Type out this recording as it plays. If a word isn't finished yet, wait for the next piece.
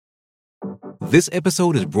This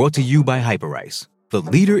episode is brought to you by Hyperice, the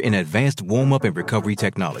leader in advanced warm-up and recovery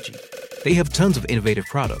technology. They have tons of innovative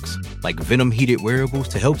products, like Venom-heated wearables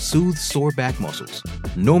to help soothe sore back muscles,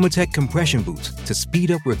 Normatec compression boots to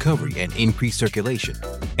speed up recovery and increase circulation,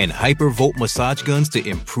 and Hypervolt massage guns to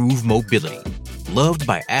improve mobility. Loved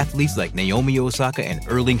by athletes like Naomi Osaka and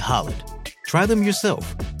Erling Haaland. Try them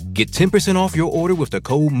yourself. Get 10% off your order with the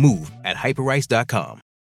code MOVE at hyperice.com.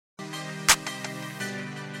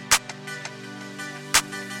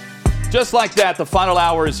 Just like that, the final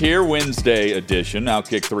hour is here, Wednesday edition,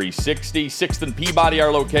 Outkick 360. 6th and Peabody,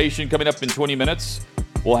 our location. Coming up in 20 minutes,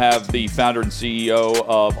 we'll have the founder and CEO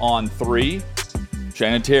of On3,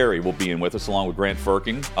 Shannon Terry, will be in with us along with Grant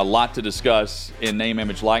Frerking. A lot to discuss in name,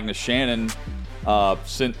 image, likeness. Shannon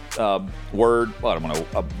sent word,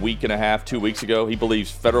 a week and a half, 2 weeks ago. He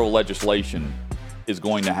believes federal legislation is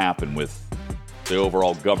going to happen with the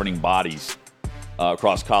overall governing bodies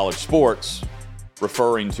across college sports,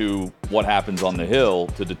 referring to what happens on the Hill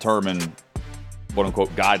to determine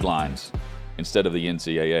quote-unquote guidelines instead of the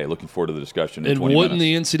NCAA. Looking forward to the discussion in 20 minutes. And wouldn't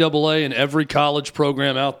the NCAA and every college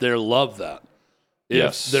program out there love that?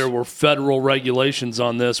 Yes. If there were federal regulations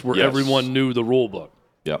on this where everyone knew the rule book.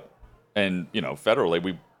 Yep. And, federally,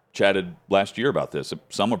 we chatted last year about this.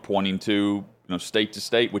 Some are pointing to, state to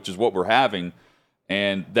state, which is what we're having.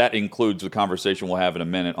 And that includes the conversation we'll have in a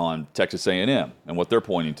minute on Texas A&M and what they're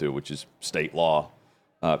pointing to, which is state law.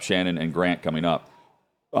 Shannon and Grant coming up.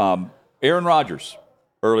 Aaron Rodgers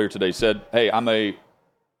earlier today said, "Hey, I'm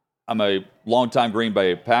a longtime Green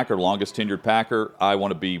Bay Packer, longest tenured Packer. I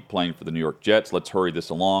want to be playing for the New York Jets. Let's hurry this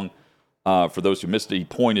along." For those who missed it, he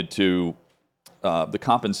pointed to the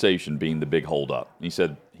compensation being the big holdup. He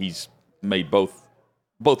said he's made both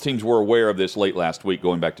teams were aware of this late last week,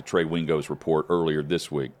 going back to Trey Wingo's report earlier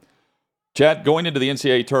this week. Chad, going into the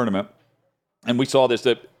NCAA tournament, and we saw this,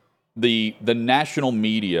 that the national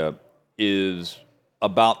media is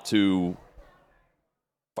about to,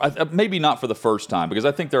 maybe not for the first time, because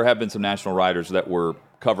I think there have been some national writers that were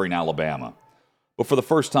covering Alabama. But for the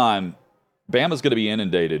first time, Bama's going to be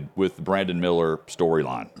inundated with the Brandon Miller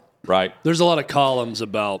storyline, right? There's a lot of columns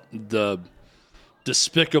about the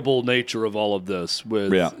despicable nature of all of this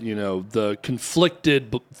with, the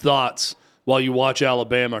conflicted thoughts while you watch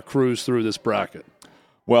Alabama cruise through this bracket.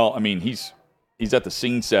 Well, I mean, he's at the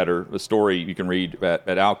scene setter, the story you can read at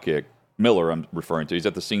Outkick. Miller, I'm referring to. He's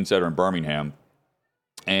at the scene setter in Birmingham.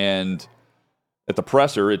 And at the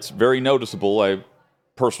presser, it's very noticeable a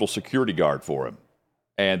personal security guard for him.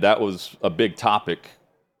 And that was a big topic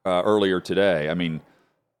earlier today. I mean,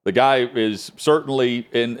 the guy is certainly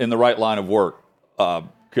in the right line of work.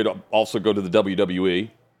 Could also go to the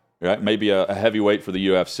WWE, right? Maybe a heavyweight for the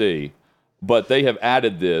UFC. But they have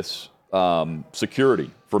added this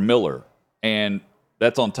security for Miller. And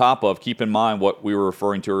that's on top of, keep in mind what we were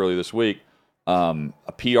referring to earlier this week, a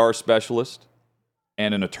PR specialist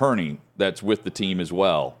and an attorney that's with the team as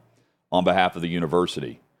well on behalf of the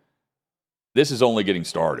university. This is only getting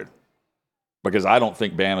started because I don't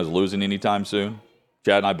think Bama's losing anytime soon.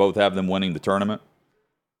 Chad and I both have them winning the tournament.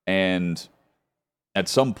 And at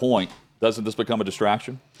some point, doesn't this become a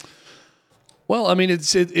distraction? Well, I mean,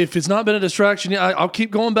 if it's not been a distraction, I'll keep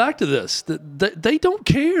going back to this. They don't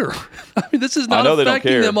care. I mean, this is not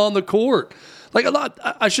affecting them on the court. Like a lot,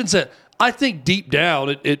 I shouldn't say it. I think deep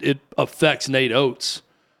down it affects Nate Oates,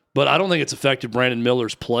 but I don't think it's affected Brandon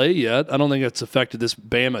Miller's play yet. I don't think it's affected this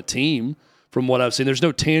Bama team from what I've seen. There's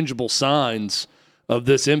no tangible signs of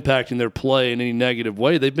this impacting their play in any negative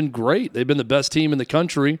way. They've been great. They've been the best team in the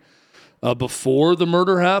country before the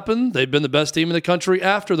murder happened. They've been the best team in the country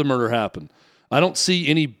after the murder happened. I don't see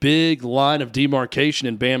any big line of demarcation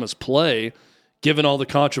in Bama's play, given all the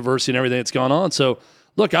controversy and everything that's gone on. So,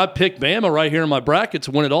 look, I picked Bama right here in my bracket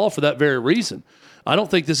to win it all for that very reason. I don't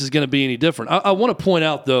think this is going to be any different. I want to point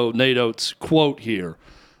out, though, Nate Oates' quote here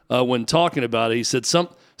when talking about it. He said,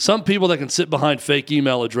 some people that can sit behind fake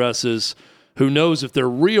email addresses, who knows if they're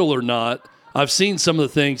real or not. I've seen some of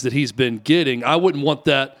the things that he's been getting. I wouldn't want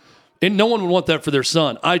that, and no one would want that for their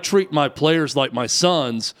son. I treat my players like my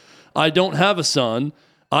sons. I don't have a son.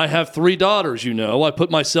 I have 3 daughters, I put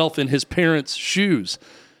myself in his parents' shoes.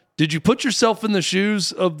 Did you put yourself in the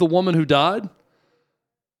shoes of the woman who died?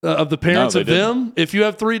 Of the parents of them? If you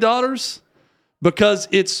have 3 daughters? Because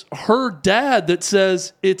it's her dad that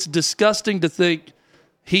says it's disgusting to think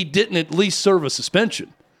he didn't at least serve a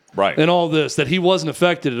suspension. Right. And all this, that he wasn't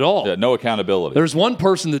affected at all. Yeah, no accountability. There's one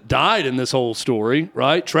person that died in this whole story,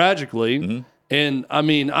 right? Tragically. Mm-hmm. And, I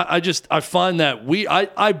mean, I find that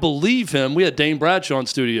I believe him. We had Dane Bradshaw in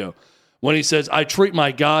studio when he says, I treat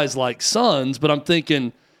my guys like sons, but I'm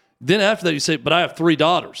thinking, then after that you say, but I have 3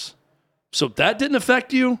 daughters. So that didn't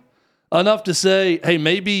affect you enough to say, hey,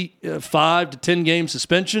 maybe 5 to 10 game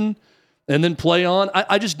suspension and then play on.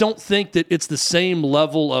 I just don't think that it's the same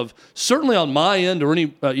level of, certainly on my end or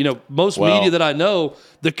any, most media that I know,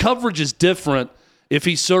 the coverage is different if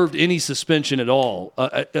he served any suspension at all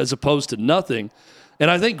as opposed to nothing. And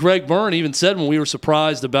I think Greg Byrne even said when we were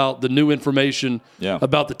surprised about the new information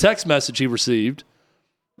about the text message he received,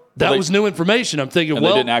 that was new information. I'm thinking, they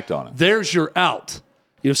didn't act on it. There's your out.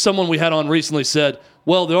 Someone we had on recently said,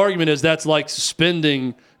 well, the argument is that's like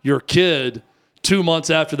suspending your kid 2 months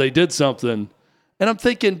after they did something. And I'm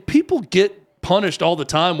thinking, people get punished all the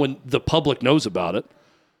time when the public knows about it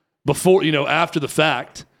before, after the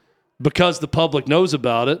fact, because the public knows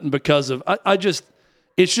about it and because of,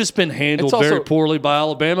 it's just been handled very poorly by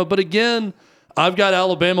Alabama. But again, I've got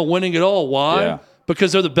Alabama winning it all. Why? Yeah.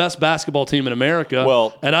 Because they're the best basketball team in America.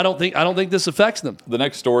 Well, and I don't think this affects them. The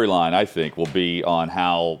next storyline, I think, will be on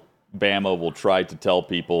how Bama will try to tell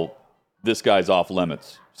people this guy's off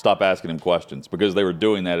limits. Stop asking him questions, because they were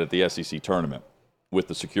doing that at the SEC tournament with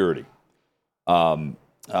the security.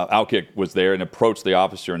 Outkick was there and approached the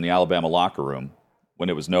officer in the Alabama locker room when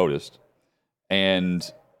it was noticed, and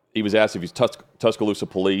he was asked if he's Tuscaloosa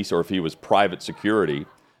police or if he was private security,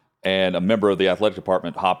 and a member of the athletic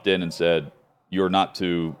department hopped in and said, "You're not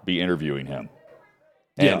to be interviewing him."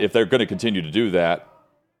 And if they're going to continue to do that,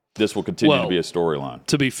 this will continue to be a storyline.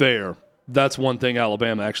 To be fair, that's one thing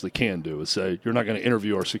Alabama actually can do, is say, you're not going to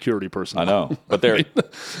interview our security personnel. I know, but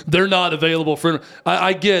they're not available for.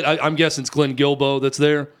 I'm guessing it's Glenn Gilbo that's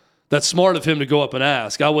there. That's smart of him to go up and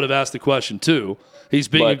ask. I would have asked the question too. He's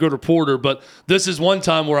being a good reporter, but this is one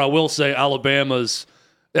time where I will say Alabama's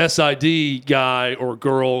SID guy or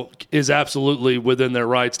girl is absolutely within their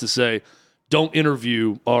rights to say, don't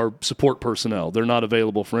interview our support personnel. They're not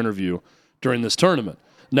available for interview during this tournament.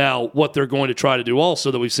 Now, what they're going to try to do also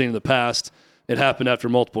that we've seen in the past, it happened after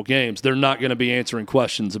multiple games, they're not going to be answering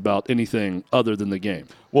questions about anything other than the game.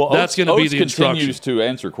 Well, that's going to be the instruction. Continues to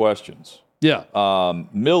answer questions. Yeah.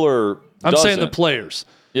 Miller I'm saying the players.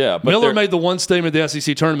 Yeah. But Miller made the one statement at the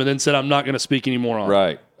SEC tournament and said, I'm not going to speak anymore on it.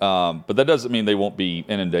 Right. But that doesn't mean they won't be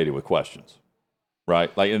inundated with questions. Right?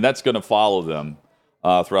 And that's going to follow them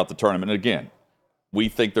throughout the tournament. And again, we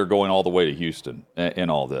think they're going all the way to Houston in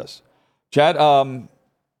all this. Chad,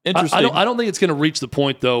 interesting. I don't think it's going to reach the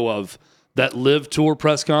point, though, of that Live Tour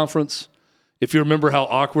press conference. If you remember how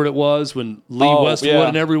awkward it was when Lee Westwood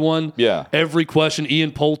and everyone, every question,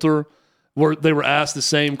 Ian Poulter, they were asked the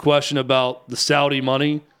same question about the Saudi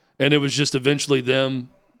money, and it was just eventually them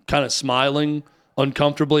kind of smiling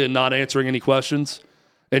uncomfortably and not answering any questions,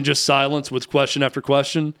 and just silence with question after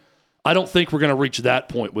question. I don't think we're going to reach that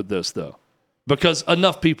point with this, though, because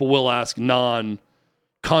enough people will ask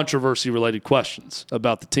controversy-related questions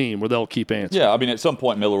about the team where they'll keep answering. Yeah, I mean, at some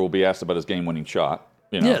point, Miller will be asked about his game-winning shot,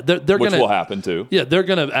 they're which will happen, too. Yeah, they're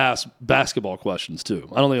going to ask basketball questions, too.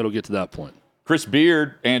 I don't think it'll get to that point. Chris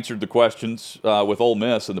Beard answered the questions with Ole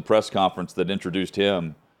Miss in the press conference that introduced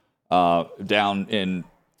him down in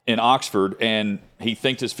Oxford, and he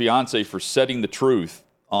thanked his fiancée for setting the truth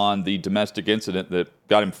on the domestic incident that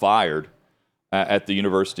got him fired at the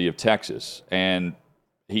University of Texas. And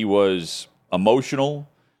he was emotional.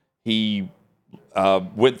 He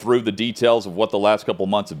went through the details of what the last couple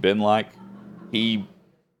months have been like. He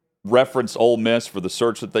referenced Ole Miss for the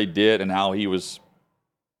search that they did and how he was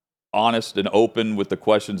honest and open with the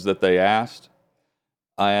questions that they asked.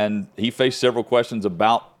 And he faced several questions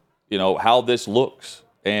about, how this looks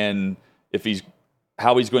and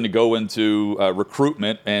how he's going to go into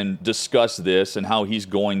recruitment and discuss this and how he's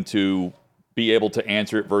going to be able to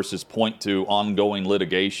answer it versus point to ongoing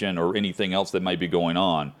litigation or anything else that might be going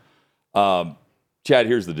on. Chad,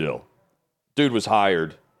 here's the deal. Dude was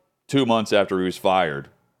hired 2 months after he was fired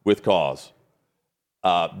with cause.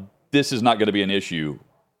 This is not going to be an issue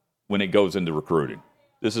when it goes into recruiting.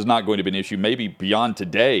 This is not going to be an issue maybe beyond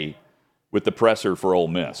today with the presser for Ole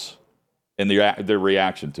Miss and their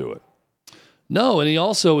reaction to it. No, and he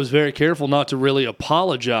also was very careful not to really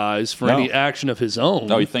apologize for any action of his own.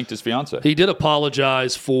 No, he thanked his fiancée. He did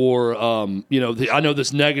apologize for, I know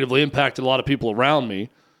this negatively impacted a lot of people around me,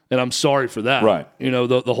 and I'm sorry for that. Right.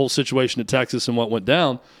 The whole situation in Texas and what went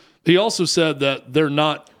down. He also said that they're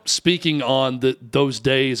not speaking on those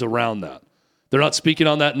days around that. They're not speaking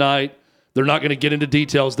on that night. They're not going to get into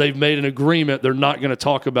details. They've made an agreement. They're not going to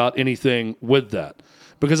talk about anything with that.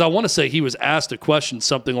 Because I want to say he was asked a question,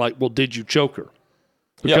 something like, well, did you choke her?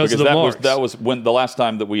 Because that was when the last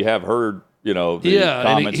time that we have heard, the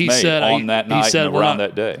comments he made said, on that night and around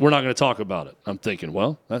that day. We're not going to talk about it. I'm thinking,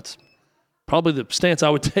 well, that's probably the stance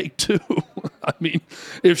I would take too. I mean,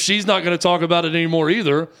 if she's not going to talk about it anymore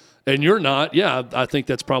either, and you're not, I think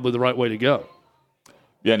that's probably the right way to go.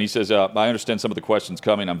 Yeah, and he says, I understand some of the questions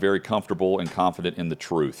coming. I'm very comfortable and confident in the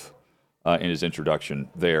truth in his introduction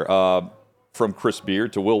there. From Chris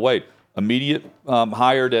Beard to Will Wade. Immediate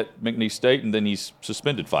hired at McNeese State, and then he's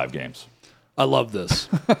suspended 5 games. I love this.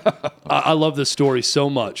 I love this story so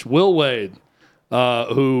much. Will Wade,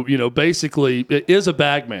 who, basically is a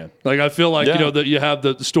bagman. Like, I feel like, that you have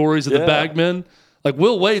the stories of the bagmen. Like,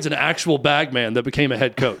 Will Wade's an actual bagman that became a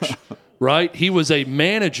head coach, right? He was a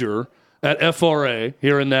manager at FRA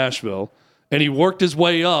here in Nashville, and he worked his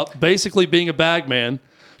way up, basically being a bagman,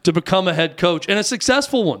 to become a head coach, and a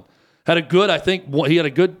successful one. He had a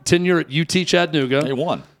good tenure at UT Chattanooga. He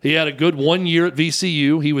won. He had a good 1 year at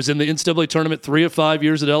VCU. He was in the NCAA tournament 3 of 5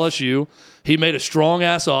 years at LSU. He made a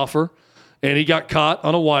strong-ass offer, and he got caught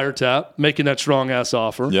on a wiretap making that strong-ass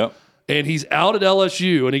offer. Yep. And he's out at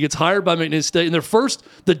LSU, and he gets hired by McNeese State. And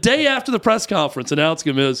the day after the press conference announcing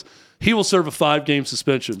him is he will serve a 5-game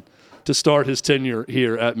suspension to start his tenure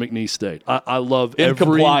here at McNeese State. I love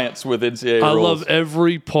compliance with NCAA rules. I love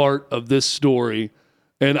every part of this story,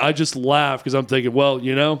 and I just laugh because I'm thinking, well,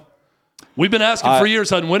 we've been asking for years,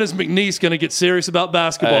 Hutton, when is McNeese going to get serious about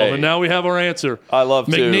basketball? And now we have our answer. I love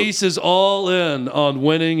McNeese is all in on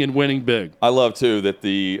winning and winning big. I love too that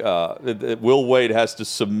that Will Wade has to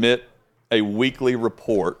submit a weekly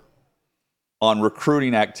report on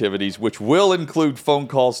recruiting activities, which will include phone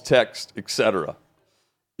calls, text, etc.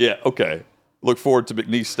 Yeah, okay. Look forward to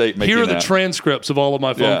McNeese State making that. Here are the transcripts of all of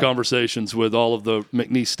my phone conversations with all of the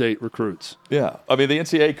McNeese State recruits. Yeah. I mean, the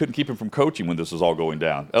NCAA couldn't keep him from coaching when this was all going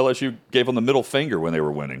down. LSU gave him the middle finger when they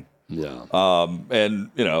were winning. Yeah. And,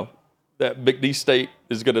 that McNeese State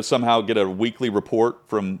is going to somehow get a weekly report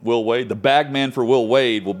from Will Wade. The bagman for Will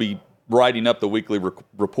Wade will be writing up the weekly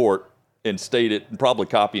report and state it and probably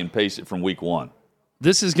copy and paste it from week 1.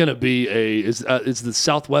 This is going to be it's the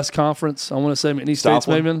Southwest Conference, I want to say, McNeese State's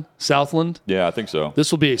maybe? Southland? Yeah, I think so.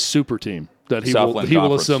 This will be a super team that he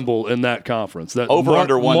will assemble in that conference.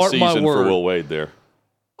 Under one season for Will Wade there.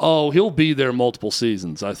 Oh, he'll be there multiple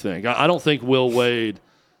seasons, I think. I don't think Will Wade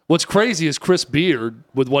 – what's crazy is Chris Beard,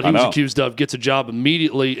 with what he was accused of, gets a job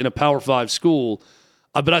immediately in a Power 5 school.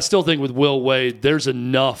 But I still think with Will Wade, there's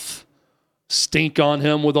enough – stink on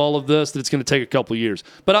him with all of this that it's going to take a couple of years.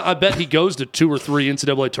 But I bet he goes to 2 or 3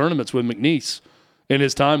 NCAA tournaments with McNeese in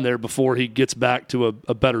his time there before he gets back to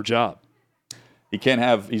a better job.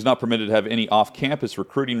 He's not permitted to have any off-campus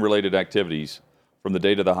recruiting-related activities from the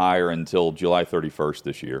date of the hire until July 31st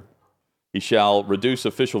this year. He shall reduce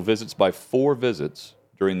official visits by 4 visits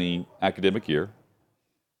during the academic year,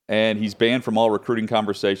 and he's banned from all recruiting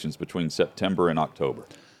conversations between September and October.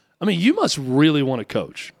 I mean, you must really want to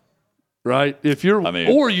coach. Right?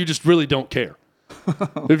 Or you just really don't care.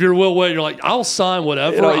 If you're Will Wade, you're like, I'll sign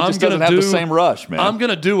whatever. He just doesn't have the same rush, man. I'm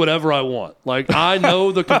going to do whatever I want. Like, I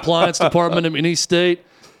know the compliance department at McNeese State,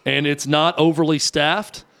 and it's not overly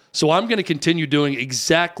staffed, so I'm going to continue doing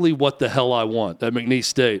exactly what the hell I want at McNeese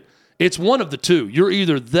State. It's one of the two. You're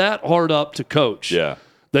either that hard up to coach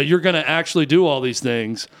that you're going to actually do all these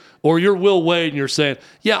things, or you're Will Wade and you're saying,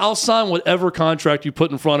 yeah, I'll sign whatever contract you put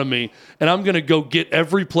in front of me, and I'm going to go get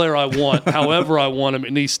every player I want, however I want him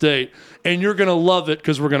at McNeese State, and you're going to love it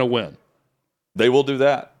because we're going to win. They will do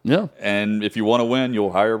that. Yeah. And if you want to win,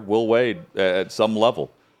 you'll hire Will Wade at some level.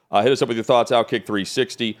 Hit us up with your thoughts, Outkick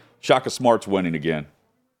 360. Shaka Smart's winning again.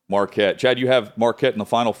 Marquette. Chad, you have Marquette in the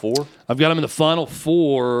Final Four? I've got them in the Final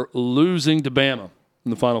Four, losing to Bama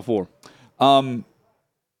in the Final Four.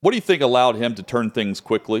 What do you think allowed him to turn things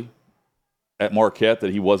quickly at Marquette that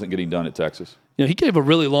he wasn't getting done at Texas? He gave a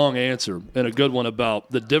really long answer and a good one about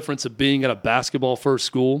the difference of being at a basketball-first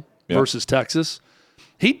school versus Texas.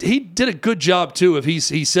 He did a good job, too. He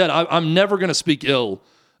said, I'm never going to speak ill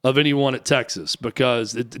of anyone at Texas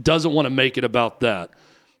because it doesn't want to make it about that.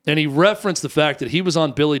 And he referenced the fact that he was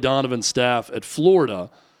on Billy Donovan's staff at Florida,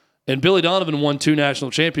 and Billy Donovan won 2 national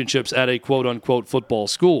championships at a quote-unquote football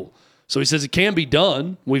school. So he says it can be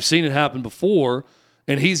done. We've seen it happen before,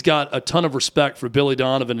 and he's got a ton of respect for Billy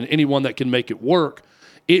Donovan and anyone that can make it work.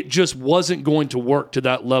 It just wasn't going to work to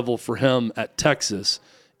that level for him at Texas,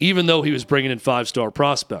 even though he was bringing in 5-star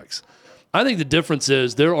prospects. I think the difference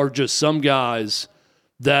is there are just some guys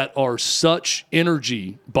that are such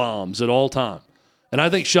energy bombs at all time. And I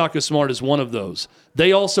think Shaka Smart is one of those.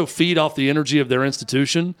 They also feed off the energy of their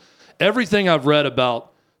institution. Everything I've read about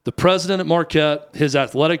the president at Marquette, his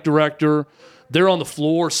athletic director, they're on the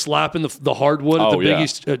floor slapping the hardwood at the Big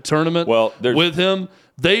East tournament with him.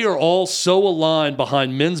 They are all so aligned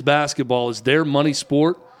behind men's basketball as their money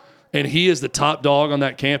sport, and he is the top dog on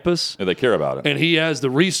that campus. Yeah, they care about it. And he has the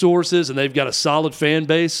resources, and they've got a solid fan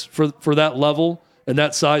base for that level and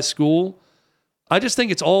that size school. I just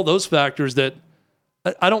think it's all those factors that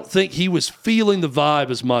I don't think he was feeling the vibe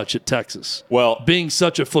as much at Texas. Well, being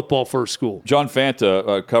such a football-first school. John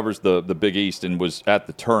Fanta covers the Big East and was at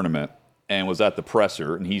the tournament and was at the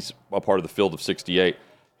presser, and he's a part of the Field of 68.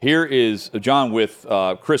 Here is John with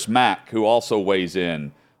Chris Mack, who also weighs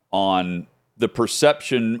in on the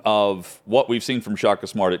perception of what we've seen from Shaka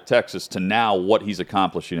Smart at Texas to now what he's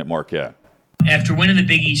accomplishing at Marquette. After winning the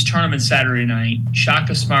Big East tournament Saturday night,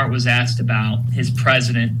 Shaka Smart was asked about his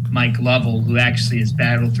president, Mike Lovell, who actually has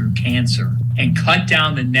battled through cancer, and cut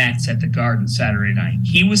down the nets at the Garden Saturday night.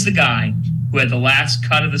 He was the guy who had the last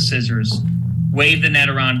cut of the scissors, waved the net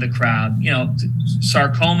around the crowd.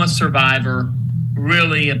 Sarcoma survivor,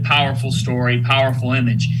 really a powerful story, powerful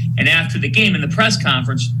image. And after the game in the press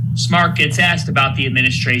conference, Smart gets asked about the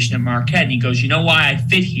administration at Marquette, and he goes, "You know why I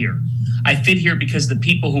fit here? I fit here because the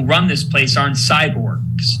people who run this place aren't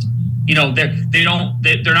cyborgs.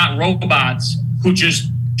 They're not robots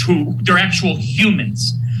they're actual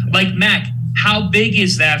humans." Like, Mac, how big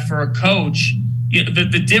is that for a coach?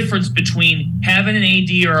 The difference between having an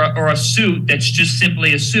AD or a suit that's just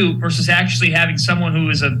simply a suit versus actually having someone who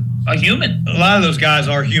is a human. A lot of those guys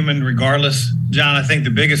are human regardless. John, I think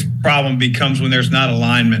the biggest problem becomes when there's not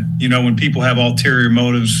alignment, when people have ulterior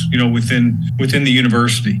motives, within the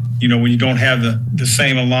university, when you don't have the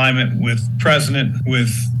same alignment with president,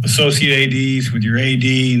 with associate ADs, with your AD,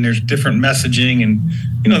 and there's different messaging and,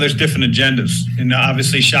 there's different agendas. And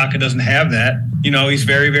obviously Shaka doesn't have that. He's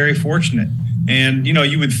very, very fortunate. And,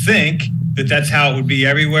 you would think that that's how it would be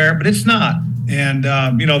everywhere, but it's not. And,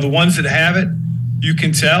 the ones that have it, you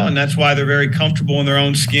can tell, and that's why they're very comfortable in their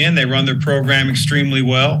own skin. They run their program extremely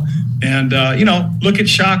well. And, look at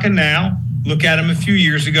Shaka now. Look at him a few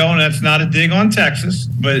years ago, and that's not a dig on Texas,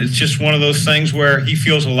 but it's just one of those things where he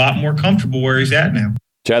feels a lot more comfortable where he's at now.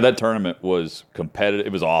 Chad, that tournament was competitive.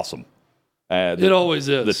 It was awesome. It always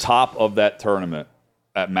is. The top of that tournament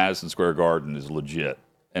at Madison Square Garden is legit,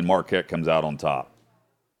 and Marquette comes out on top.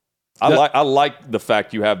 I like the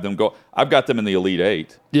fact you have them go. I've got them in the Elite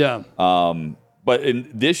Eight. Yeah. But in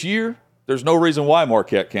this year, there's no reason why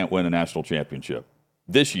Marquette can't win a national championship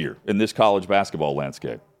this year in this college basketball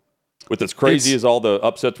landscape. With as crazy as all the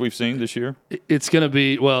upsets we've seen this year, it's going to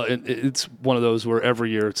be it's one of those where every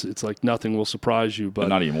year it's like nothing will surprise you, but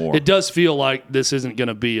not anymore. It does feel like this isn't going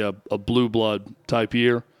to be a blue blood type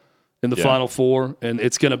year in the Final Four, and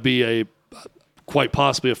it's going to be quite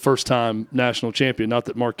possibly a first time national champion. Not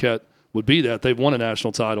that Marquette would be that; they've won a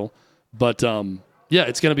national title, but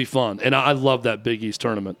it's going to be fun, and I love that Big East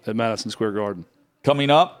tournament at Madison Square Garden. Coming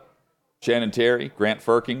up, Shannon Terry, Grant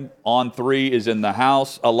Frerking, On3 is in the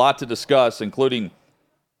house. A lot to discuss, including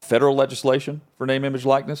federal legislation for name, image,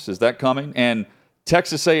 likeness. Is that coming? And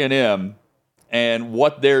Texas A&M and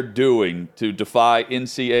what they're doing to defy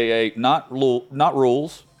NCAA, not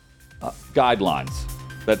rules, guidelines.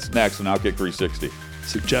 That's next on Outkick 360.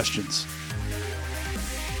 Suggestions.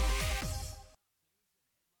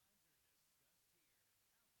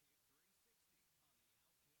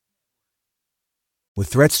 With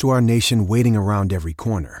threats to our nation waiting around every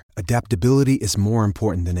corner, adaptability is more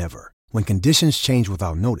important than ever. When conditions change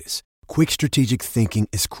without notice, quick strategic thinking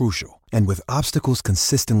is crucial. And with obstacles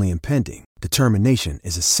consistently impending, determination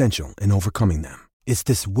is essential in overcoming them. It's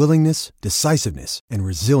this willingness, decisiveness, and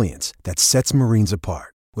resilience that sets Marines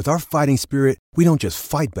apart. With our fighting spirit, we don't just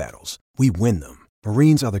fight battles, we win them.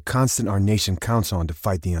 Marines are the constant our nation counts on to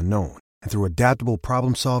fight the unknown. And through adaptable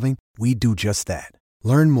problem solving, we do just that.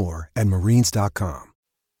 Learn more at marines.com.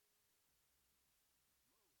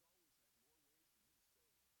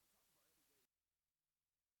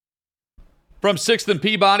 From 6th and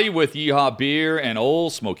Peabody with Yeehaw Beer and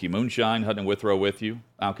Old Smoky Moonshine, Hutton and Withrow with you.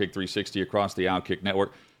 Outkick 360 across the Outkick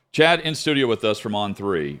Network. Chad in studio with us from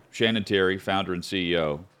On3. Shannon Terry, founder and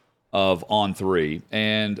CEO of On3.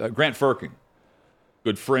 And Grant Frerking,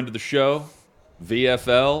 good friend of the show,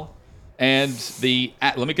 VFL. And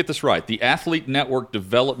let me get this right, the Athlete Network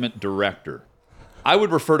Development Director. I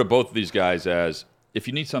would refer to both of these guys as, if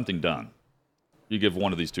you need something done, you give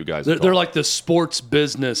one of these two guys a call. They're like the sports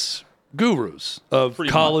business gurus of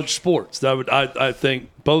college sports. I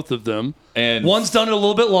think both of them. And one's done it a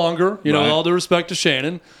little bit longer, with all due respect to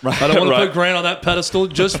Shannon. Right, I don't want to put Grant on that pedestal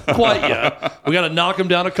just quite yet. We got to knock him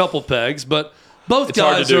down a couple pegs, but both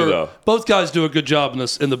guys do a good job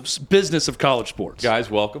in the business of college sports. Guys,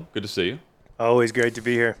 welcome. Good to see you. Always great to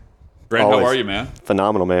be here. Grant, how are you, man?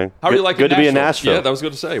 Phenomenal, man. How are you liking Good to be in Nashville. Yeah, that was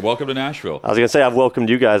good to say. Welcome to Nashville. I was going to say, I've welcomed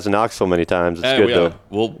you guys to Knoxville many times. It's good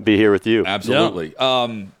to be here with you. Absolutely.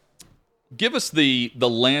 Yeah. Give us the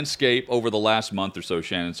landscape over the last month or so,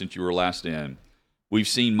 Shannon, since you were last in. We've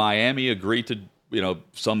seen Miami agree to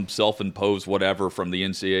some self-imposed whatever from the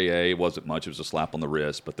NCAA. It wasn't much. It was a slap on the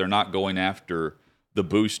wrist. But they're not going after the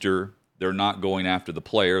booster. They're not going after the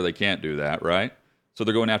player. They can't do that, right? So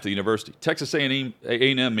they're going after the university. Texas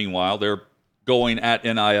A&M, meanwhile, they're going at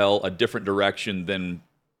NIL a different direction than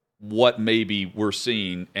what maybe we're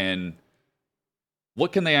seeing. And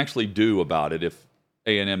what can they actually do about it if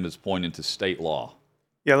A&M is pointing to state law?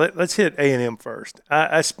 Yeah, let's hit A&M first.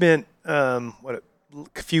 I spent, a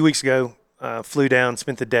few weeks ago, flew down,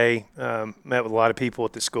 spent the day, met with a lot of people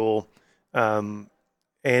at the school, and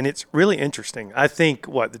it's really interesting. I think,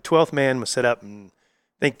 the 12th man was set up in,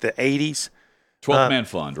 I think, the 80s. 12th man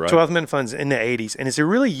fund, right? 12th man fund's in the 80s, and it's a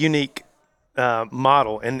really unique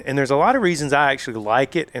model, and there's a lot of reasons I actually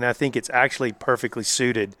like it, and I think it's actually perfectly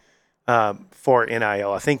suited for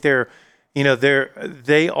NIL. I think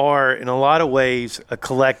they are in a lot of ways a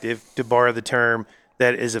collective, to borrow the term,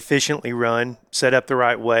 that is efficiently run, set up the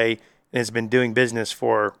right way, and has been doing business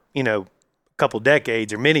for a couple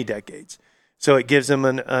decades or many decades. So it gives them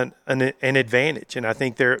an advantage, and I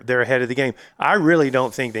think they're ahead of the game. I really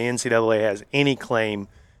don't think the NCAA has any claim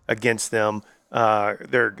against them.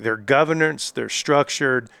 Their governance, they're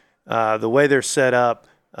structured, the way they're set up.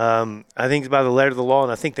 I think it's by the letter of the law,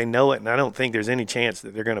 and I think they know it, and I don't think there's any chance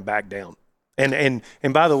that they're going to back down. And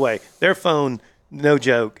by the way, their phone, no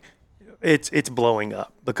joke, it's blowing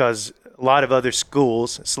up because a lot of other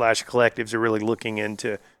schools / collectives are really looking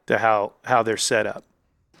into how they're set up.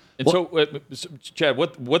 And so, Chad,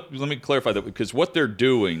 what? Let me clarify that, because what they're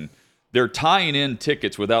doing, they're tying in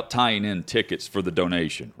tickets without tying in tickets for the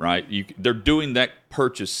donation, right? They're doing that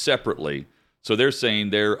purchase separately. So they're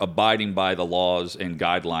saying they're abiding by the laws and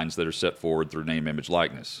guidelines that are set forward through name, image,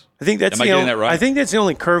 likeness. I think that's Am I getting that right? I think that's the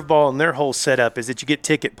only curveball in their whole setup is that you get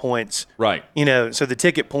ticket points. Right. So the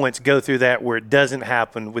ticket points go through that where it doesn't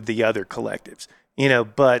happen with the other collectives.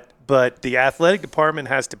 But the athletic department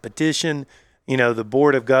has to petition, the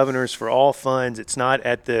board of governors for all funds. It's not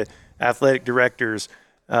at the athletic director's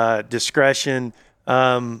discretion.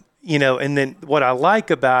 And then what I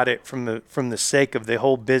like about it from the sake of the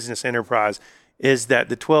whole business enterprise is that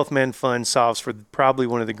the 12th Man Fund solves for probably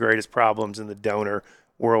one of the greatest problems in the donor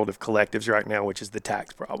world of collectives right now, which is the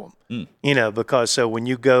tax problem. Because so when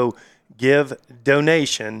you go give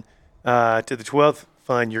donation to the 12th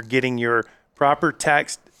Fund, you're getting your proper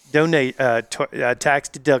tax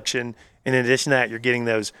deduction, and in addition to that, you're getting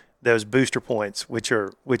those booster points, which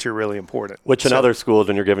are really important. Which in other schools,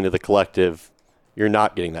 when you're giving to the collective, you're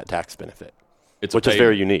not getting that tax benefit, which is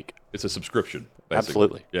very unique. It's a subscription, basically.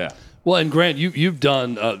 Absolutely. Yeah. Well, and Grant, you've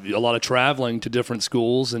done a lot of traveling to different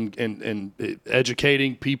schools and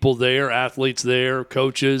educating people there, athletes there,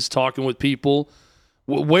 coaches, talking with people.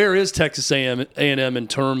 Where is Texas A&M in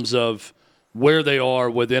terms of where they are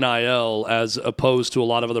with NIL as opposed to a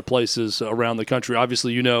lot of other places around the country?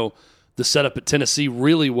 Obviously, the setup at Tennessee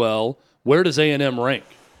really well. Where does A&M rank?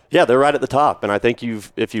 Yeah, they're right at the top. And I think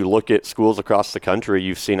if you look at schools across the country,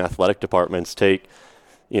 you've seen athletic departments take,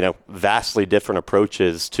 vastly different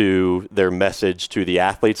approaches to their message to the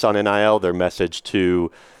athletes on NIL, their message to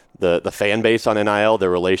the fan base on NIL, their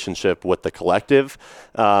relationship with the collective.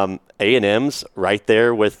 A&M's right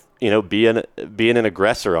there with, being an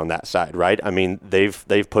aggressor on that side, right? I mean,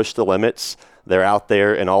 they've pushed the limits. They're out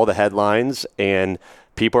there in all the headlines, and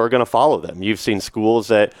people are going to follow them. You've seen schools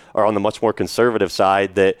that are on the much more conservative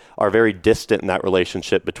side that are very distant in that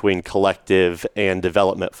relationship between collective and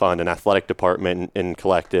development fund and athletic department and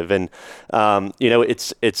collective. And,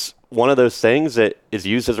 it's one of those things that is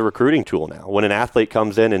used as a recruiting tool now. When an athlete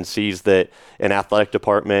comes in and sees that an athletic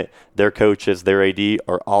department, their coaches, their AD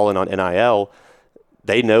are all in on NIL,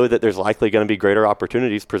 they know that there's likely going to be greater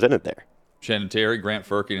opportunities presented there. Shannon Terry, Grant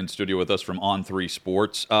Frerking in studio with us from On3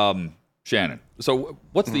 Sports. Shannon, so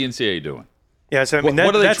what's the NCAA doing? Yeah, so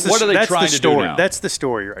what are they trying to do now? That's the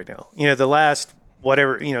story right now. The last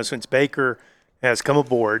since Baker has come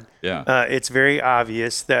aboard, it's very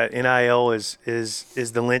obvious that NIL is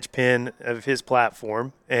the linchpin of his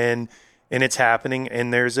platform, and it's happening.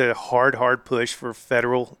 And there's a hard push for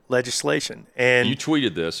federal legislation. And you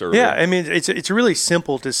tweeted this earlier. Yeah, I mean it's really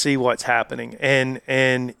simple to see what's happening, and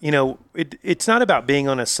it's not about being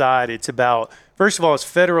on a side. It's about, first of all, is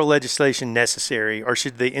federal legislation necessary, or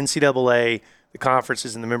should the NCAA, the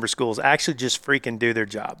conferences, and the member schools actually just freaking do their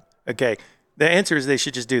job? Okay, the answer is they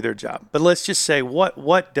should just do their job. But let's just say,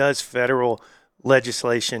 what does federal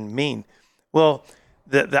legislation mean? Well,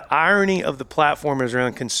 the irony of the platform is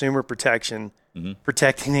around consumer protection,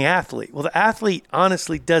 protecting the athlete. Well, the athlete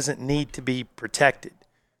honestly doesn't need to be protected.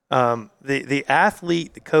 The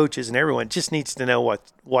athlete, the coaches, and everyone just needs to know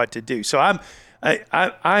what to do. So I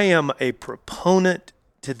am a proponent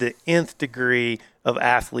to the nth degree of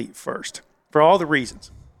athlete first for all the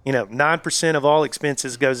reasons. 9% of all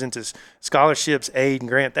expenses goes into scholarships, aid, and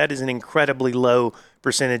grant. That is an incredibly low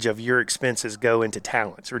percentage of your expenses go into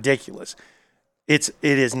talent. It's ridiculous. It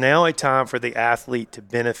is now a time for the athlete to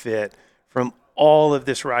benefit from all of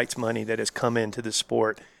this rights money that has come into the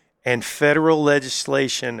sport, and federal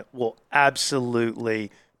legislation will absolutely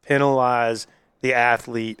penalize the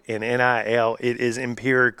athlete in NIL. It is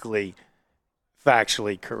empirically,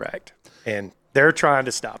 factually correct, and they're trying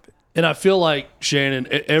to stop it. And I feel like, Shannon,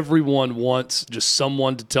 everyone wants just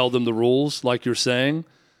someone to tell them the rules, like you're saying.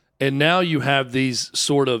 And now you have these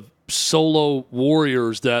sort of solo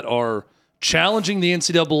warriors that are challenging the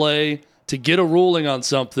NCAA to get a ruling on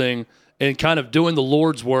something and kind of doing the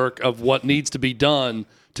Lord's work of what needs to be done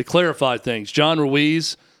to clarify things. John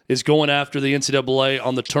Ruiz is going after the NCAA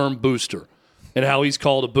on the term booster and how he's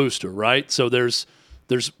called a booster, right? So there's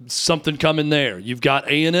something coming there. You've got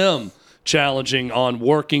A&M challenging on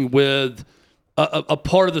working with a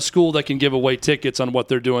part of the school that can give away tickets on what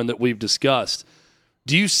they're doing that we've discussed.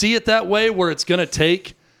 Do you see it that way, where it's going to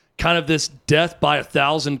take kind of this death by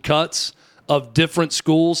 1,000 cuts of different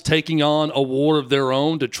schools taking on a war of their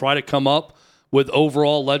own to try to come up with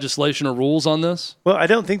overall legislation or rules on this? Well, I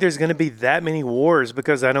don't think there's going to be that many wars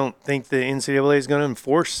because I don't think the NCAA is going to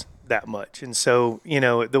enforce that much. And so,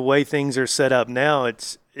 the way things are set up now,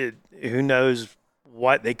 who knows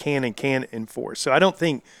what they can and can't enforce. So I don't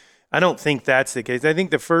think that's the case. I think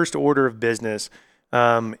the first order of business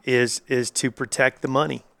is to protect the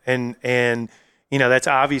money, and that's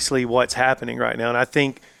obviously what's happening right now. And I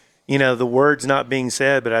think the word's not being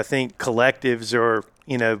said, but I think collectives are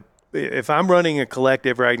if I'm running a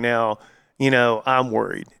collective right now, I'm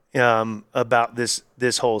worried about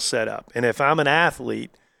this whole setup. And if I'm an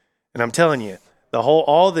athlete, and I'm telling you,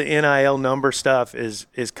 all the NIL number stuff is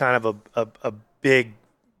kind of a big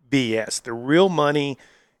BS. The real money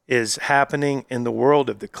is happening in the world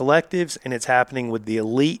of the collectives, and it's happening with the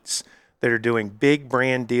elites that are doing big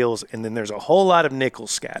brand deals, and then there's a whole lot of nickels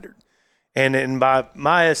scattered. And by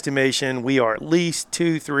my estimation, we are at least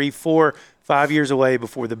 2, 3, 4, 5 years away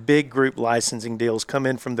before the big group licensing deals come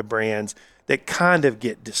in from the brands that kind of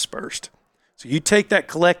get dispersed. So you take that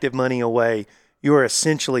collective money away, you are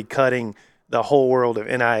essentially cutting the whole world of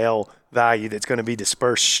NIL value that's going to be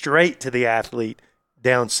dispersed straight to the athlete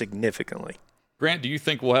down significantly. Grant, do you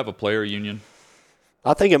think we'll have a player union?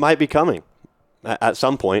 I think it might be coming at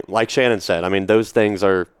some point. Like Shannon said, I mean, those things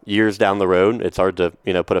are years down the road. It's hard to,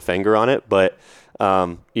 put a finger on it. But,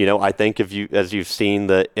 I think as you've seen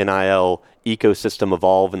the NIL ecosystem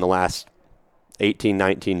evolve in the last 18,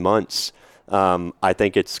 19 months, I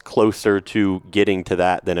think it's closer to getting to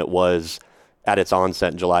that than it was at its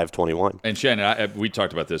onset in July of 21. And Shannon, we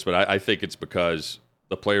talked about this, but I think it's because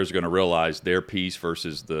the players are going to realize their piece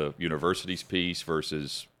versus the university's piece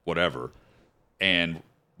versus whatever. And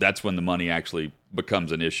that's when the money actually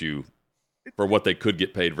becomes an issue for what they could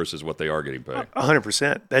get paid versus what they are getting paid.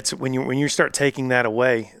 100%. That's when you start taking that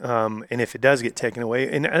away, and if it does get taken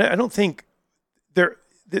away. And I don't think the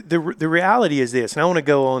reality is this, and I want to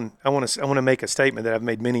go on. I want to make a statement that I've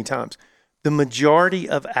made many times. The majority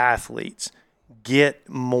of athletes get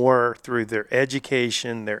more through their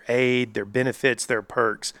education, their aid, their benefits, their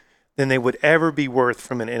perks than they would ever be worth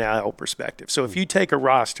from an NIL perspective. So if you take a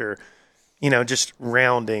roster, just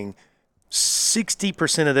rounding,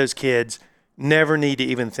 60% of those kids never need to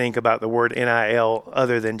even think about the word NIL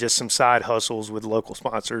other than just some side hustles with local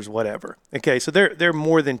sponsors, whatever. Okay, so they're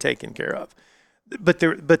more than taken care of. But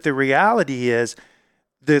the reality is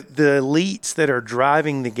the elites that are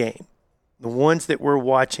driving the game, the ones that we're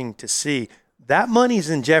watching to see, that money's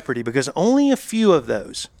in jeopardy because only a few of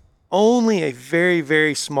those, only a very,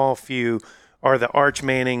 very small few are the Arch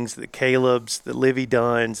Mannings, the Calebs, the Livy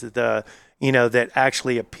Dunns, that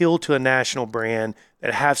actually appeal to a national brand,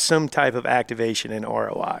 that have some type of activation and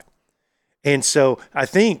ROI. And so I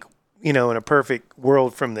think, in a perfect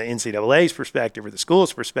world from the NCAA's perspective or the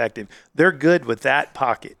school's perspective, they're good with that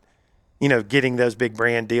pocket, getting those big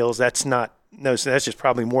brand deals. So that's just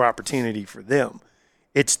probably more opportunity for them.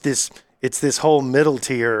 It's this whole middle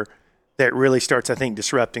tier that really starts, I think,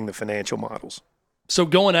 disrupting the financial models. So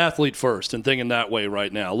going athlete first and thinking that way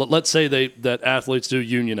right now, let's say that athletes do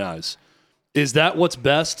unionize. Is that what's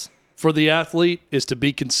best for the athlete, is to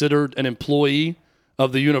be considered an employee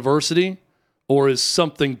of the university, or is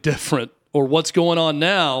something different, or what's going on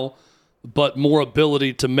now, but more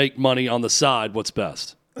ability to make money on the side, what's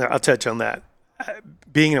best? I'll touch on that.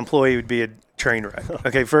 Being an employee would be a train wreck.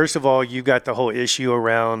 Okay, first of all, you got the whole issue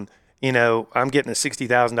around, I'm getting a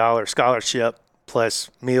 $60,000 scholarship plus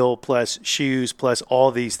meal plus shoes plus all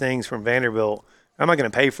these things from Vanderbilt. How am I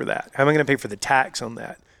going to pay for that? How am I going to pay for the tax on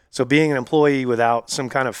that? So being an employee without some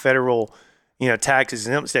kind of federal, tax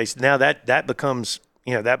exempt status, now that becomes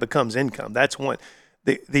income. That's one.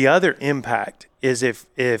 The other impact is if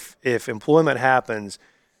employment happens,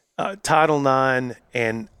 Title IX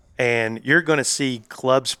and you're going to see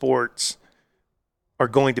club sports are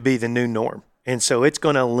going to be the new norm. And so it's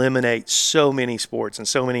going to eliminate so many sports and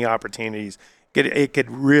so many opportunities. It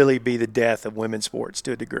could really be the death of women's sports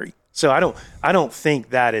to a degree. So I don't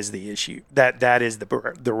think that is the issue. That is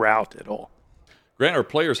the route at all. Grant, are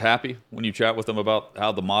players happy when you chat with them about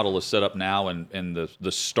how the model is set up now and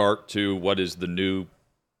the start to what is the new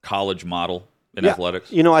college model in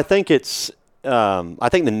athletics? I think it's I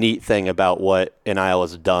think the neat thing about what NIL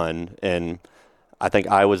has done, and I think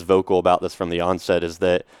I was vocal about this from the onset, is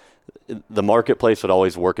that the marketplace would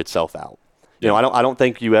always work itself out. I don't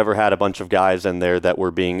think you ever had a bunch of guys in there that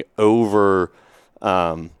were being over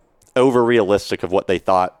realistic of what they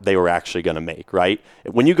thought they were actually going to make, right?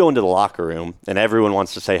 When you go into the locker room and everyone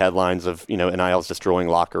wants to say headlines of, NIL's destroying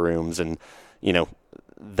locker rooms and,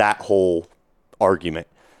 that whole argument.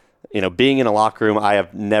 Being in a locker room, I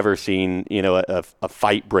have never seen, a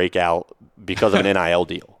fight break out because of an NIL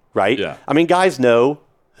deal, right? Yeah. I mean, guys know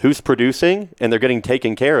who's producing and they're getting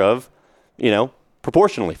taken care of,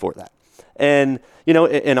 proportionally for that. And,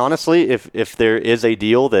 and honestly, if there is a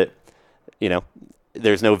deal that,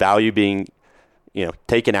 there's no value being,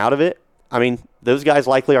 taken out of it, I mean, those guys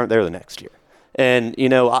likely aren't there the next year. And,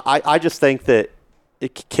 I just think that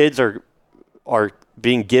kids are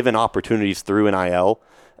being given opportunities through NIL.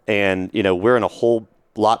 And, we're in a whole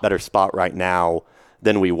lot better spot right now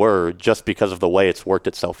than we were just because of the way it's worked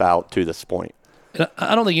itself out to this point.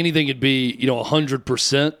 I don't think anything could be,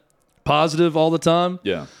 100% positive all the time.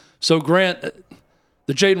 Yeah. So, Grant,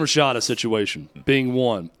 the Jaden Rashada situation being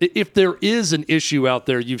one. If there is an issue out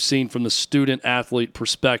there you've seen from the student-athlete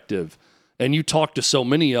perspective, and you talk to so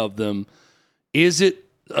many of them, is it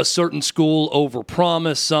a certain school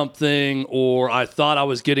overpromised something, or I thought I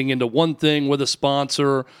was getting into one thing with a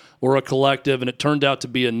sponsor or a collective, and it turned out to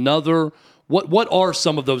be another? What are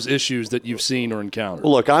some of those issues that you've seen or encountered?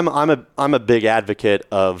 Well, look, I'm a big advocate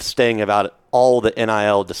of staying about all the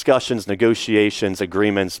NIL discussions, negotiations,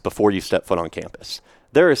 agreements before you step foot on campus.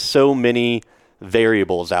 There are so many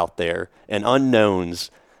variables out there and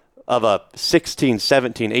unknowns of a 16,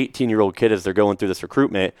 17, 18-year-old kid as they're going through this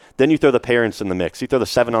recruitment. Then you throw the parents in the mix. You throw the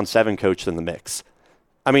 7-on-7 coach in the mix.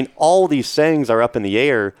 I mean, all these things are up in the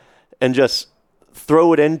air, and just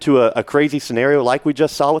throw it into a crazy scenario like we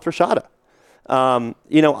just saw with Rashada.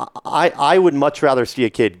 I would much rather see a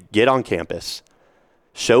kid get on campus,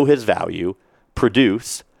 show his value,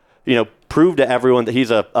 produce, prove to everyone that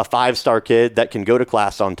he's a 5-star kid that can go to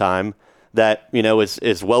class on time, that,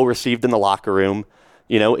 is well received in the locker room,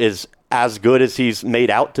 is as good as he's made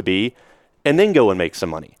out to be, and then go and make some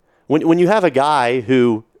money. When you have a guy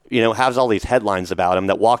who, has all these headlines about him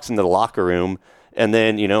that walks into the locker room and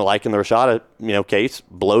then, like in the Rashada, case,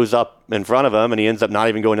 blows up in front of him and he ends up not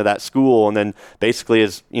even going to that school and then basically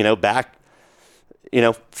is, back,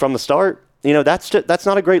 from the start, that's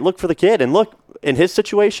not a great look for the kid. And look, in his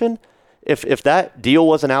situation, if that deal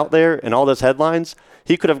wasn't out there and all those headlines,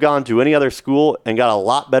 he could have gone to any other school and got a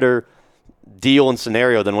lot better deal and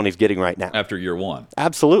scenario than what he's getting right now. After year one.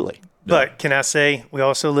 Absolutely. But can I say, we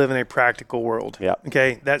also live in a practical world. Yeah.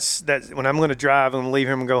 Okay. That's when I'm going to drive, I'm going to leave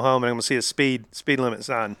here and go home, and I'm going to see a speed limit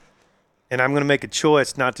sign, and I'm going to make a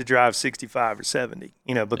choice not to drive 65 or 70.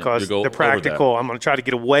 Because the practical, I'm going to try to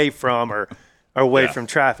get away from or away from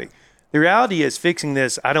traffic. The reality is, fixing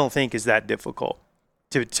this, I don't think is that difficult.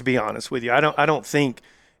 To be honest with you, I don't think,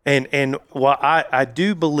 and while I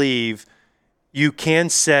do believe you can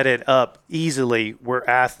set it up easily where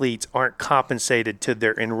athletes aren't compensated till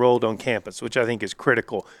they're enrolled on campus, which I think is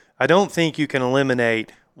critical. I don't think you can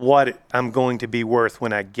eliminate what I'm going to be worth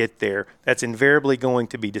when I get there. That's invariably going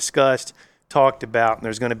to be discussed, talked about, and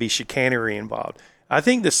there's going to be chicanery involved. I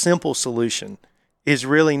think the simple solution is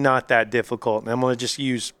really not that difficult, and I'm going to just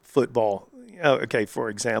use football, for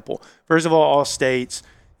example. First of all states,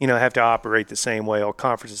 have to operate the same way. All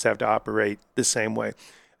conferences have to operate the same way.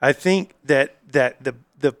 I think that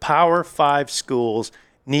the Power 5 schools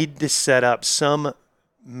need to set up some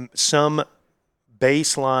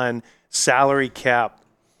baseline salary cap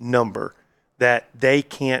number that they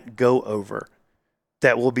can't go over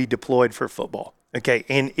that will be deployed for football. Okay,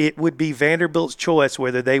 and it would be Vanderbilt's choice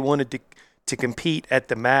whether they wanted to compete at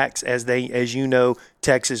the max as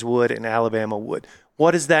Texas would and Alabama would.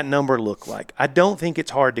 What does that number look like? I don't think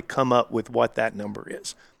it's hard to come up with what that number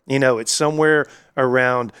is. It's somewhere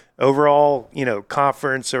around overall,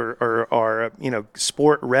 conference or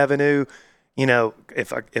sport revenue.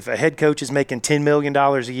 if a head coach is making $10 million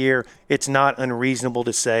a year, it's not unreasonable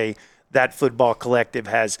to say that football collective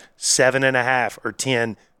has 7.5 or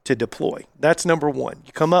 10 to deploy. That's number one.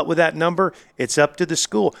 You come up with that number, it's up to the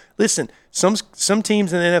school. Listen, some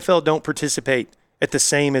teams in the NFL don't participate at the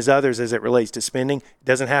same as others as it relates to spending. It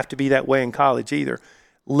doesn't have to be that way in college either.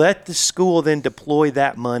 Let the school then deploy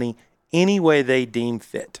that money any way they deem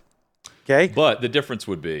fit. Okay? But the difference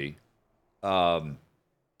would be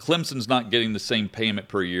Clemson's not getting the same payment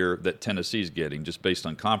per year that Tennessee's getting just based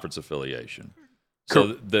on conference affiliation.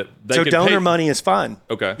 So donor money is fine.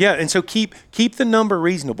 Okay. Yeah, and so keep the number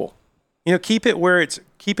reasonable. Keep it where it's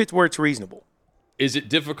reasonable. Is it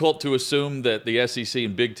difficult to assume that the SEC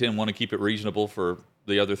and Big Ten want to keep it reasonable for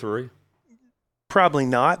the other three? Probably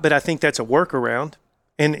not, but I think that's a workaround.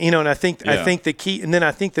 And I think the key, and then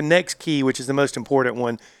I think the next key, which is the most important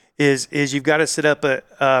one, is you've got to set up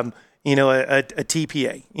a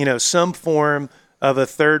TPA, some form of a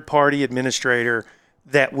third party administrator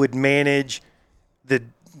that would manage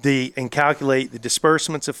and calculate the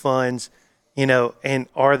disbursements of funds, and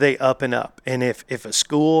are they up and up? And if a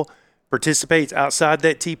school participates outside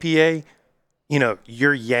that TPA,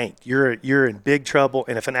 you're yanked. You're in big trouble.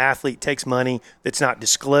 And if an athlete takes money that's not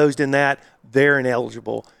disclosed in that, they're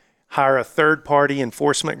ineligible. Hire a third-party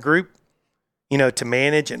enforcement group, to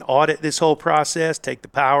manage and audit this whole process, take the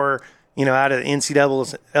power, out of the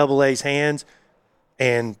NCAA's hands,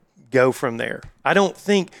 and go from there. I don't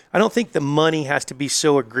think the money has to be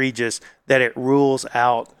so egregious that it rules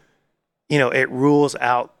out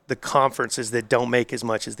the conferences that don't make as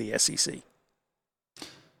much as the SEC.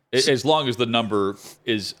 As long as the number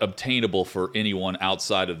is obtainable for anyone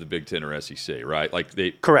outside of the Big Ten or SEC, right?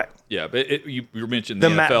 Correct. Yeah, but you mentioned the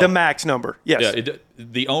NFL. The max number, yes. Yeah,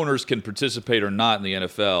 the owners can participate or not in the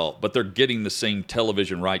NFL, but they're getting the same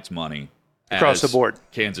television rights money across the board.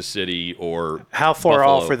 Kansas City or How far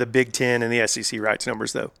Buffalo. off are the Big Ten and the SEC rights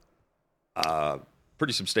numbers, though?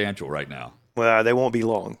 Pretty substantial right now. Well, they won't be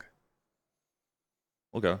long.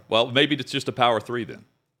 Okay. Well, maybe it's just a Power 3 then.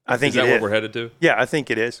 I think is that what we're headed to? Yeah, I think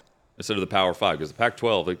it is. Instead of the Power 5, because the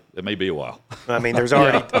Pac-12, it may be a while. I mean, there's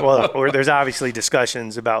already there's obviously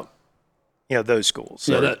discussions about those schools.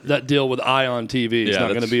 So. Yeah, that deal with Ion TV is not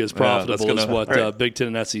going to be as profitable as what Big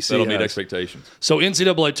Ten and SEC that'll meet expectations. So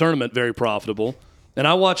NCAA tournament, very profitable. And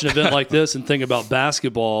I watch an event like this and think about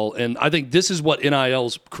basketball, and I think this is what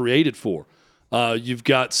NIL's created for. You've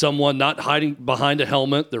got someone not hiding behind a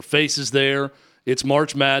helmet. Their face is there. It's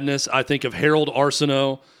March Madness. I think of Harold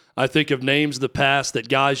Arsenault. I think of names of the past that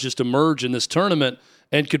guys just emerge in this tournament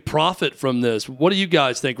and could profit from this. What do you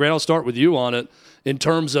guys think? Grant, I'll start with you on it in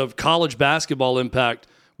terms of college basketball impact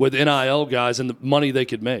with NIL guys and the money they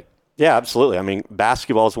could make. Yeah, absolutely. I mean,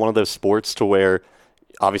 basketball is one of those sports to where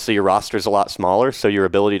obviously your roster is a lot smaller, so your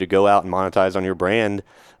ability to go out and monetize on your brand,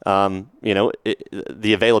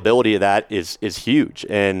 the availability of that is huge.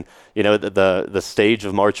 And, the stage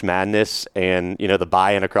of March Madness and, the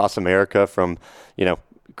buy-in across America from,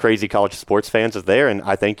 crazy college sports fans is there. And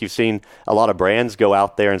I think you've seen a lot of brands go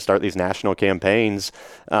out there and start these national campaigns.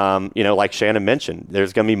 Like Shannon mentioned,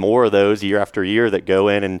 there's going to be more of those year after year that go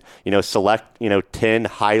in and, select, 10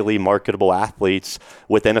 highly marketable athletes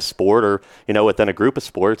within a sport or, within a group of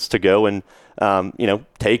sports to go and,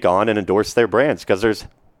 take on and endorse their brands, because there's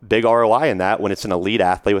big ROI in that when it's an elite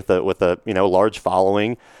athlete with a large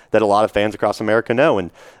following that a lot of fans across America know.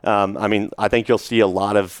 And I think you'll see a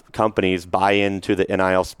lot of companies buy into the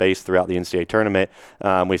NIL space throughout the NCAA tournament.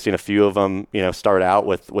 We've seen a few of them, start out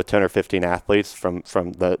with 10 or 15 athletes from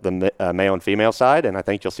the male and female side, and I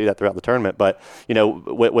think you'll see that throughout the tournament. But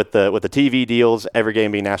with the TV deals, every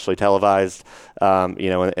game being nationally televised,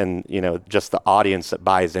 and just the audience that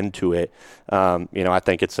buys into it, I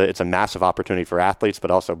think it's a massive opportunity for athletes,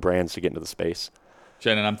 but also brands to get into the space.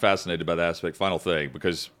 Shannon, I'm fascinated by that aspect. Final thing,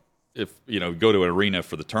 because if go to an arena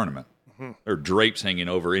for the tournament, there are drapes hanging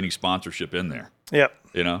over any sponsorship in there. Yep.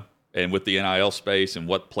 And with the NIL space and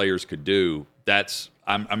what players could do,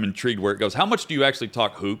 I'm intrigued where it goes. How much do you actually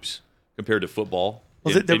talk hoops compared to football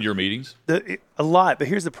in your meetings? A lot, but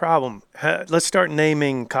here's the problem. Let's start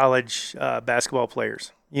naming college basketball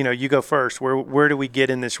players. You go first. Where do we get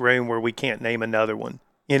in this room where we can't name another one?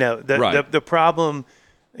 The problem.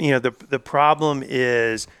 The problem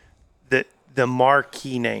is that the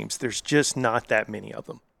marquee names, there's just not that many of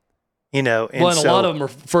them, and a lot of them are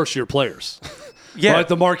first-year players. Yeah. Right?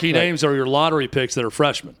 The marquee names are your lottery picks that are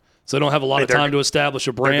freshmen. So they don't have a lot of time to establish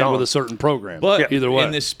a brand with a certain program. But either way,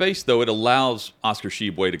 in this space, though, it allows Oscar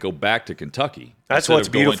Tshiebwe to go back to Kentucky. That's what's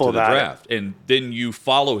beautiful about the draft. And then you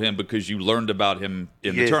follow him because you learned about him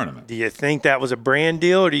in the tournament. Do you think that was a brand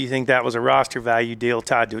deal, or do you think that was a roster value deal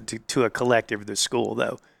tied to a collective of the school,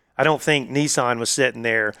 though? I don't think Nissan was sitting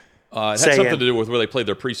there it had something to do with where they played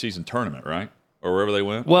their preseason tournament, right? Or wherever they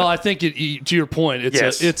went? Well, I think, to your point,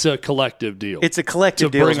 it's a collective deal. It's a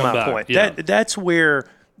collective deal is my point. Yeah.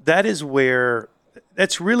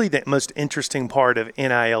 That's really the most interesting part of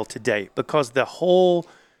NIL today, because the whole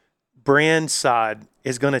brand side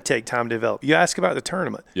is going to take time to develop. You ask about the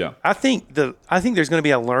tournament. Yeah. I think there's going to be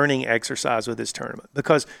a learning exercise with this tournament,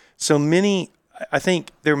 because I think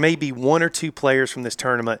there may be one or two players from this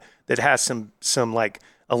tournament that has some like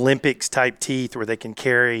Olympics type teeth where they can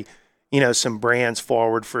carry, some brands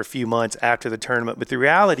forward for a few months after the tournament. But the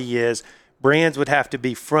reality is brands would have to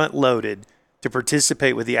be front loaded to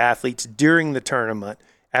participate with the athletes during the tournament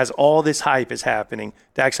as all this hype is happening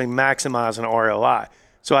to actually maximize an ROI.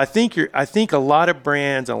 So I think a lot of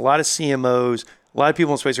brands and a lot of CMOs, a lot of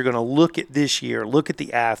people in space are going to look at this year, look at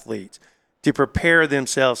the athletes to prepare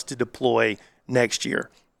themselves to deploy next year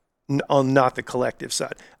on not the collective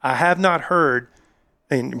side. I have not heard,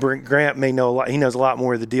 and Grant may know a lot, he knows a lot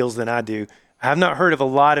more of the deals than I do. I have not heard of a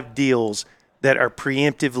lot of deals that are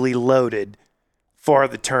preemptively loaded for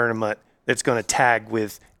the tournament that's going to tag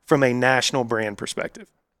with from a national brand perspective.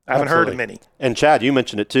 I haven't heard of many. And Chad, you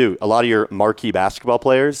mentioned it too. A lot of your marquee basketball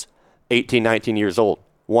players, 18, 19 years old,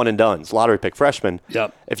 one and dones, lottery pick freshmen.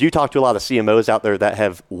 Yep. If you talk to a lot of CMOs out there that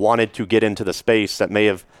have wanted to get into the space that may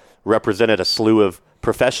have represented a slew of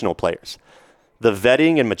professional players, the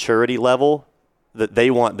vetting and maturity level that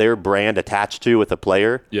they want their brand attached to with a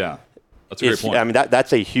player. Yeah, that's a great point. I mean,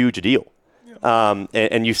 that's a huge deal.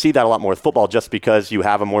 And you see that a lot more with football just because you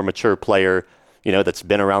have a more mature player, that's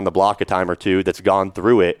been around the block a time or two, that's gone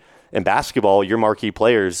through it. In basketball, your marquee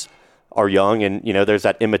players are young, and, there's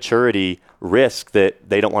that immaturity risk that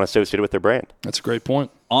they don't want associated with their brand. That's a great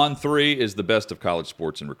point. On3 is the best of college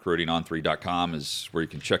sports and recruiting. On3.com is where you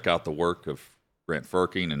can check out the work of Grant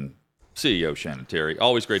Frerking and CEO Shannon Terry.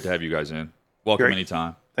 Always great to have you guys in. Welcome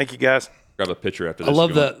anytime. Thank you, guys. Grab a picture after this. I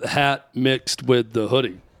love that hat mixed with the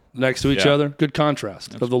hoodie next to each other. Good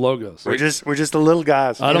contrast of the logos. We're just the little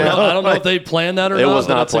guys. I don't know if they planned that or not. It was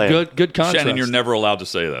not planned. It's a good contrast. Shannon, you're never allowed to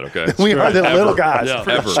say that, okay? We are the little guys,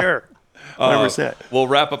 for sure. 100%. We'll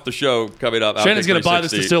wrap up the show coming up. Shannon's going to buy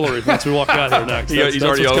this distillery once we walk out here next. He's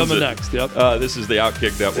already what's owns coming it. next. Yep. This is the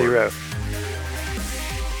Outkick Network. 0.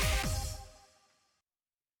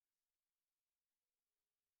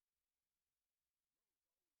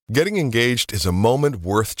 Getting engaged is a moment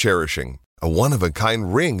worth cherishing. A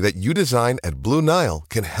one-of-a-kind ring that you design at Blue Nile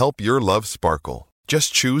can help your love sparkle.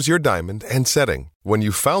 Just choose your diamond and setting. When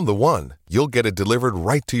you've found the one, you'll get it delivered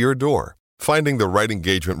right to your door. Finding the right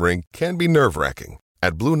engagement ring can be nerve-wracking.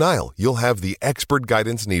 At Blue Nile, you'll have the expert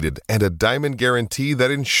guidance needed and a diamond guarantee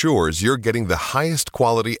that ensures you're getting the highest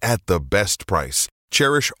quality at the best price.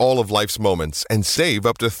 Cherish all of life's moments and save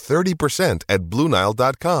up to 30% at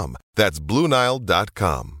BlueNile.com. That's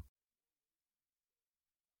BlueNile.com.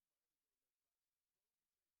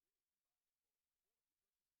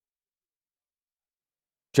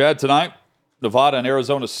 Chad, tonight, Nevada and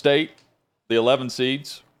Arizona State, the 11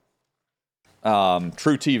 seeds. True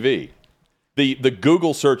TV. The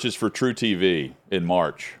Google searches for True TV in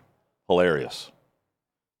March, hilarious.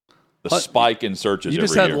 The spike in searches. You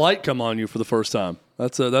just every had year. light come on you for the first time.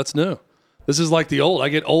 That's new. This is like the old. I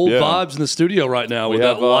get old vibes in the studio right now with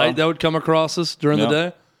that light that would come across us during the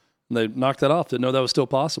day. And they knocked that off. Didn't know that was still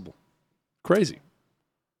possible. Crazy.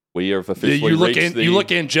 We have officially you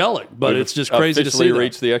look angelic, but it's just crazy to see. Officially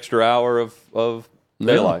reached the extra hour of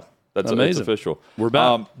daylight. That's amazing. It's official. We're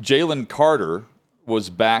back. Jalen Carter was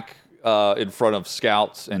back in front of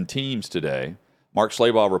scouts and teams today. Mark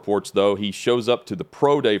Schlabach reports, though, he shows up to the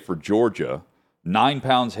pro day for Georgia 9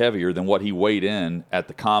 pounds heavier than what he weighed in at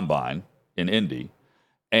the combine in Indy,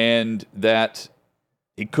 and that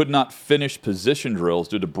he could not finish position drills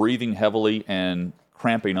due to breathing heavily and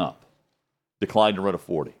cramping up. Declined to run a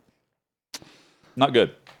 40. Not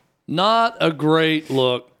good. Not a great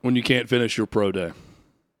look when you can't finish your pro day.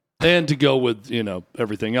 And to go with,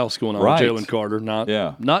 everything else going on with Jalen Carter,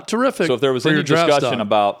 not terrific. So if there was any discussion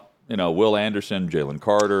about, Will Anderson, Jalen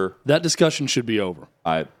Carter, that discussion should be over.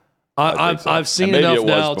 I've seen and enough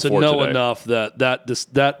now to know today. enough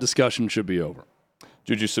that discussion should be over.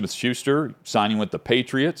 Juju Smith-Schuster signing with the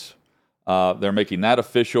Patriots. They're making that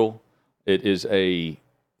official. It is a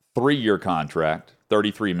 3-year contract,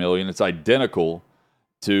 $33 million. It's identical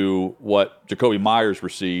to what Jacoby Myers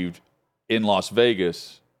received in Las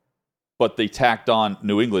Vegas but they tacked on,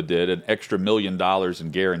 New England did, an extra $1 million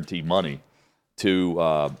in guaranteed money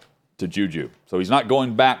to Juju. So he's not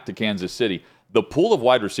going back to Kansas City. The pool of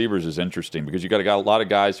wide receivers is interesting because you got a lot of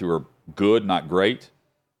guys who are good, not great,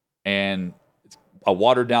 and it's a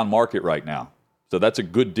watered-down market right now. So that's a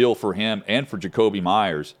good deal for him and for Jacoby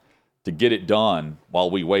Myers to get it done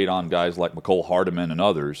while we wait on guys like McCole Hardeman and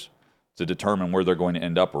others to determine where they're going to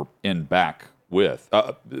end up or end back with.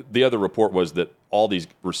 The other report was that all these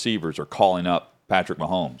receivers are calling up Patrick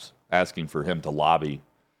Mahomes, asking for him to lobby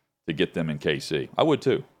to get them in KC. I would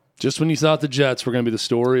too. Just when you thought the Jets were going to be the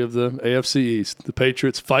story of the AFC East, the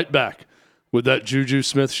Patriots fight back with that Juju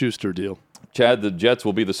Smith-Schuster deal. Chad, the Jets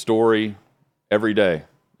will be the story every day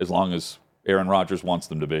as long as Aaron Rodgers wants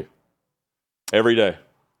them to be. Every day.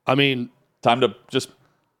 I mean, time to just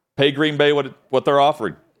pay Green Bay what they're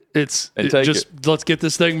offering. Let's get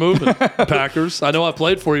this thing moving, Packers. I know I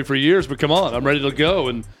played for you for years, but come on, I'm ready to go,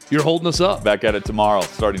 and you're holding us up. Back at it tomorrow,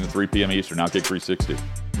 starting at 3 p.m. Eastern. Now Kick 360.